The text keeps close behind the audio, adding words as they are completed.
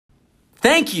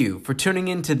Thank you for tuning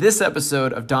in to this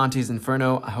episode of Dante's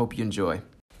Inferno. I hope you enjoy.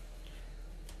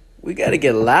 We got to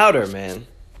get louder, man.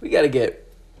 We got to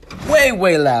get way,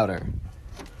 way louder.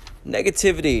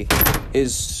 Negativity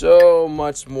is so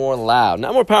much more loud.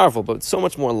 Not more powerful, but so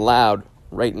much more loud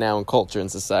right now in culture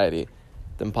and society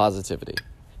than positivity.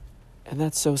 And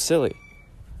that's so silly.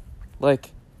 Like,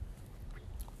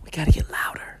 we got to get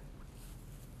louder.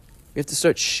 We have to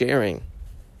start sharing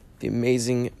the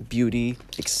amazing beauty,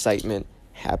 excitement,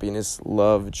 happiness,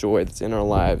 love, joy that's in our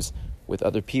lives with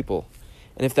other people.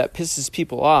 And if that pisses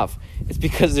people off, it's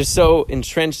because they're so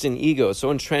entrenched in ego, so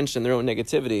entrenched in their own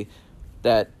negativity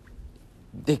that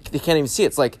they can't even see it.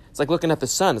 It's like looking at the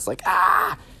sun. It's like, They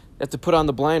have to put on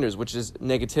the blinders, which is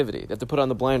negativity. They have to put on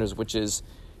the blinders, which is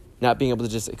not being able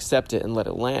to just accept it and let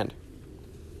it land.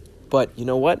 But you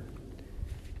know what?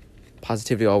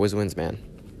 Positivity always wins, man.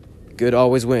 Good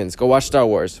always wins. Go watch Star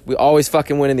Wars. We always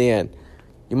fucking win in the end.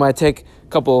 You might take a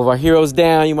couple of our heroes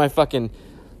down. You might fucking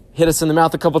hit us in the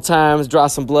mouth a couple times, draw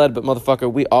some blood, but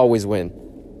motherfucker, we always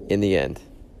win in the end.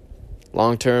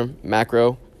 Long term,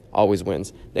 macro, always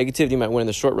wins. Negativity might win in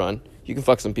the short run. You can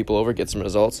fuck some people over, get some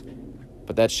results,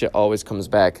 but that shit always comes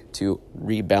back to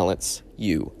rebalance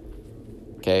you.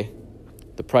 Okay?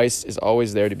 The price is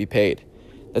always there to be paid.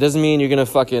 That doesn't mean you're gonna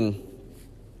fucking,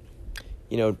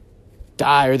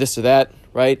 die or this or that,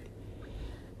 right?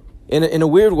 In a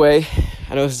weird way,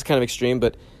 I know this is kind of extreme,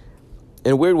 but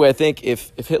in a weird way, I think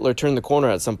if Hitler turned the corner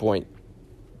at some point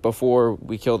before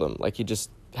we killed him, like he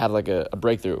just had like a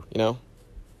breakthrough, and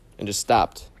just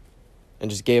stopped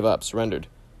and just gave up, surrendered,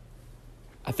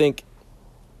 I think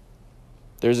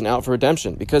there's an out for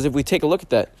redemption. Because if we take a look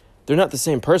at that, they're not the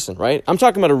same person, right? I'm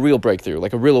talking about a real breakthrough,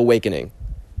 like a real awakening.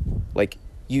 Like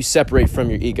you separate from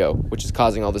your ego, which is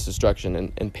causing all this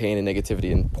destruction and pain and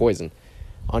negativity and poison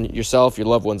on yourself, your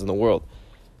loved ones, in the world.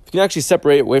 If you can actually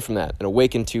separate away from that and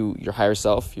awaken to your higher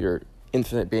self, your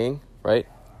infinite being, right?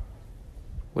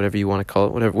 Whatever you want to call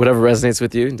it, whatever resonates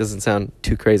with you, it doesn't sound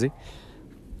too crazy.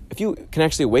 If you can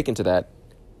actually awaken to that,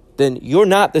 then you're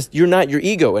not your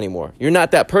ego anymore. You're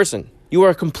not that person. You are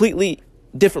a completely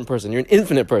different person. You're an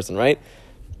infinite person, right?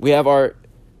 We have our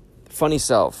funny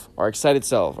self, our excited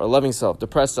self, our loving self,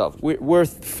 depressed self. We're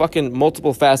fucking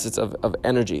multiple facets of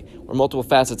energy. We're multiple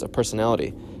facets of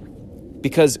personality.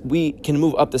 Because we can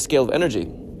move up the scale of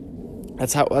energy.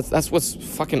 That's what's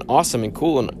fucking awesome and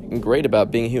cool and great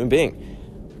about being a human being.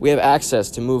 We have access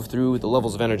to move through the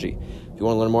levels of energy. If you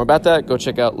want to learn more about that, go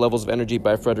check out Levels of Energy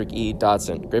by Frederick E.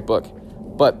 Dodson. Great book.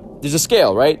 But there's a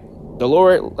scale, right? The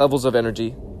lower levels of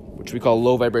energy, which we call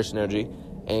low vibration energy,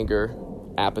 anger,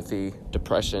 apathy,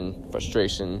 depression,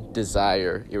 frustration,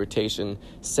 desire, irritation,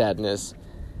 sadness,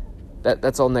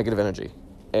 that's all negative energy.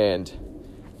 And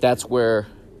that's where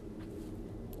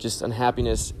just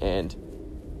unhappiness and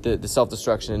the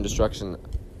self-destruction and destruction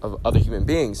of other human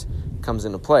beings comes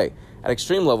into play. At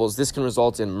extreme levels, this can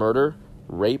result in murder,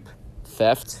 rape,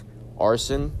 theft,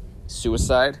 arson,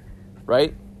 suicide,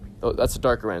 right? That's the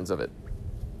darker ends of it.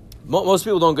 Most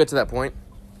people don't get to that point,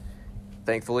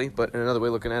 thankfully, but in another way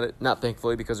looking at it, not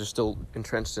thankfully, because they're still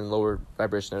entrenched in lower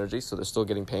vibration energy, so they're still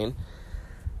getting pain.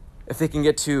 If they can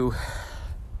get to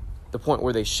the point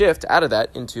where they shift out of that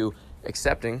into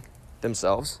accepting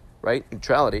themselves, right?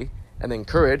 Neutrality, and then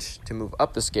courage to move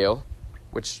up the scale,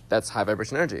 which that's high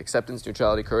vibration energy. Acceptance,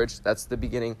 neutrality, courage, that's the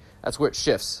beginning. That's where it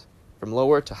shifts from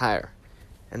lower to higher.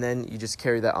 And then you just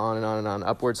carry that on and on and on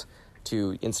upwards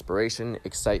to inspiration,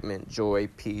 excitement, joy,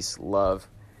 peace, love,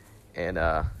 and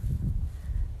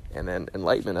then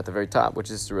enlightenment at the very top,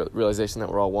 which is the realization that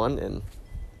we're all one and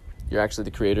you're actually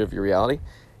the creator of your reality.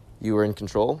 You are in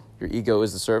control. Your ego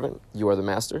is the servant. You are the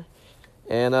master.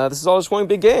 And this is all just one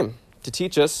big game to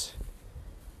teach us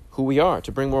who we are,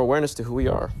 to bring more awareness to who we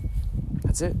are.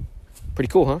 That's it. Pretty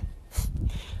cool, huh?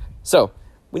 So,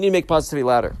 we need to make positivity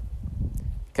louder.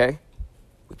 Okay?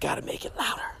 We got to make it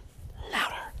louder.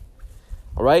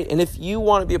 All right? And if you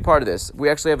want to be a part of this, we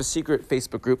actually have a secret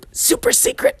Facebook group. Super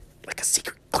secret. Like a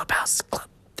secret clubhouse club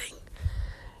thing.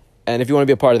 And if you want to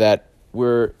be a part of that,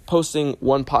 we're posting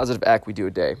one positive act we do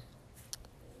a day.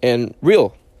 And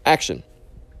real action.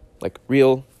 Like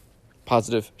real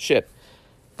positive shit.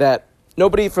 That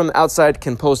nobody from the outside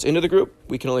can post into the group.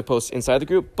 We can only post inside the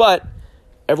group. But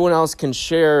everyone else can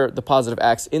share the positive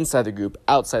acts inside the group,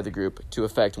 outside the group, to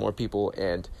affect more people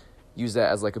and use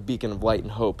that as like a beacon of light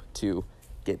and hope to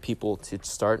get people to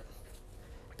start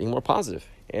being more positive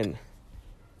and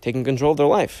taking control of their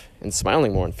life and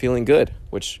smiling more and feeling good,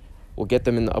 which will get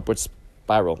them in the upward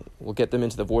spiral. We'll get them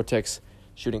into the vortex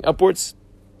shooting upwards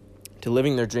to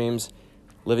living their dreams,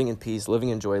 living in peace, living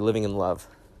in joy, living in love.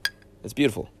 It's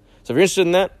beautiful. So if you're interested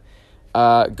in that,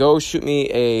 go shoot me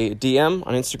a DM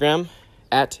on Instagram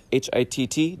at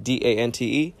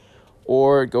HITTDANTE,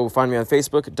 or go find me on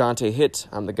Facebook, Dante Hit.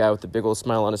 I'm the guy with the big old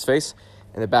smile on his face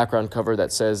and the background cover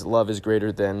that says love is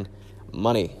greater than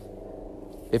money.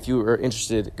 If you are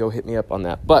interested, go hit me up on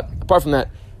that. But apart from that,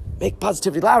 make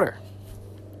positivity louder.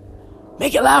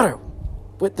 Make it louder.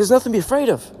 But there's nothing to be afraid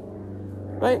of,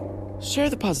 right? Share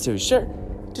the positivity. Share.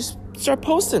 Just start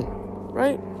posting,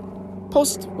 right?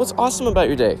 Post what's awesome about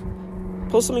your day.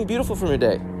 Post something beautiful from your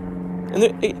day. And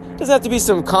it doesn't have to be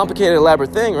some complicated,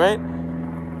 elaborate thing, right?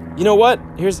 You know what?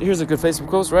 Here's a good Facebook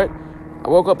post, right? I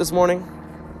woke up this morning.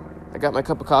 I got my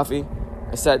cup of coffee.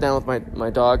 I sat down with my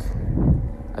dog.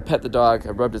 I pet the dog.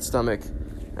 I rubbed its stomach.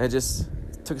 And I just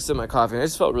took a sip of my coffee. And I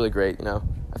just felt really great, you know?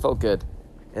 I felt good.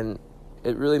 And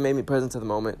it really made me present to the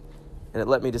moment. And it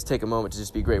let me just take a moment to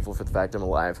just be grateful for the fact I'm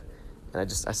alive. And I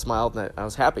smiled and I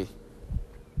was happy.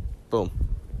 Boom.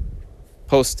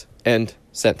 Post, end,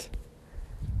 sent.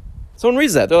 Someone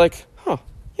reads that. They're like, huh,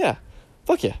 yeah,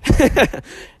 fuck yeah.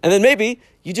 And then maybe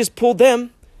you just pulled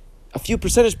them a few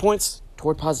percentage points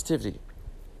toward positivity,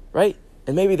 right?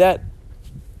 And maybe that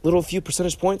little few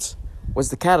percentage points was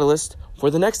the catalyst for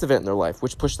the next event in their life,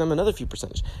 which pushed them another few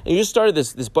percentage. And you just started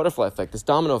this butterfly effect, this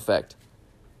domino effect,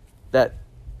 that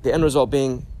the end result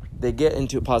being they get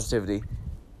into positivity,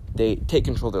 they take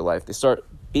control of their life, they start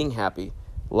being happy,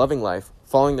 loving life,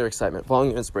 following their excitement, following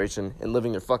their inspiration, and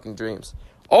living their fucking dreams.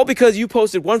 All because you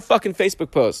posted one fucking Facebook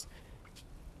post.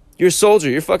 You're a soldier,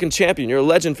 you're a fucking champion, you're a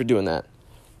legend for doing that.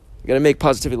 You gotta make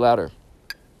positivity louder.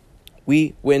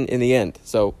 We win in the end,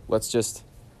 so let's just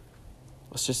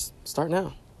start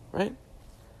now, right?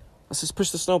 Let's just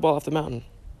push the snowball off the mountain.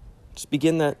 Just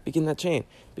begin that chain,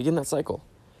 begin that cycle.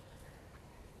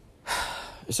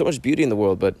 There's so much beauty in the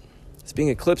world, but it's being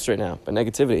eclipsed right now by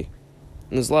negativity.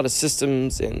 And there's a lot of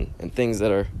systems and things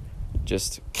that are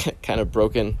just kind of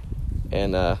broken,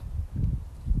 and they're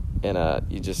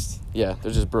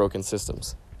just broken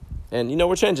systems. And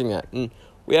we're changing that. And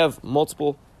we have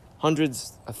multiple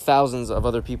hundreds of thousands of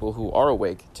other people who are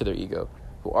awake to their ego,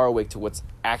 who are awake to what's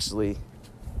actually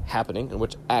happening and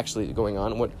what's actually going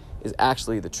on and what is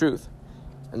actually the truth.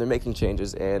 And they're making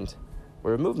changes, and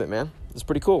we're a movement, man. It's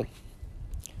pretty cool.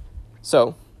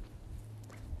 So,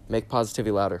 make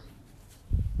positivity louder.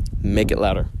 Make it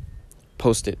louder.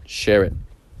 Post it. Share it.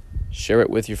 Share it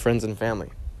with your friends and family.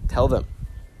 Tell them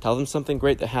something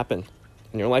great that happened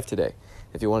in your life today.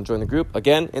 If you want to join the group,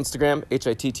 again, Instagram,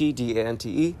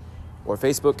 HITTDANTE, or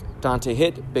Facebook, Dante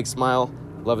Hit, big smile,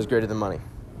 love is greater than money.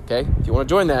 Okay? If you want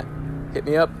to join that, hit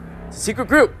me up. It's a secret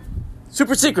group.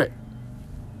 Super secret.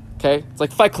 Okay? It's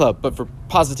like Fight Club, but for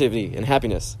positivity and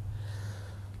happiness.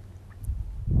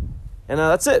 And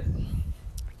that's it.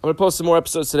 I'm going to post some more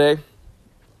episodes today.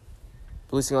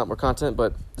 Releasing a lot more content,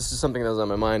 but this is something that was on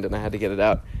my mind, and I had to get it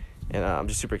out. And I'm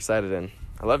just super excited, and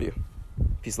I love you.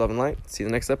 Peace, love, and light. See you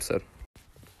in the next episode.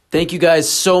 Thank you guys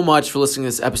so much for listening to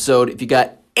this episode. If you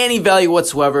got any value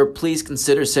whatsoever, please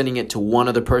consider sending it to one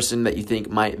other person that you think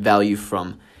might value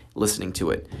from listening to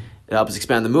it. It helps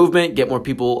expand the movement, get more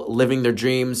people living their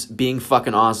dreams, being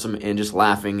fucking awesome, and just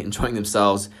laughing, enjoying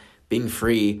themselves, being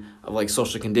free of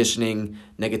social conditioning,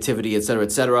 negativity, etc.,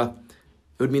 etc.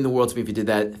 It would mean the world to me if you did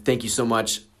that. Thank you so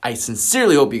much. I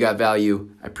sincerely hope you got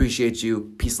value. I appreciate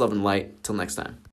you. Peace, love, and light. Till next time.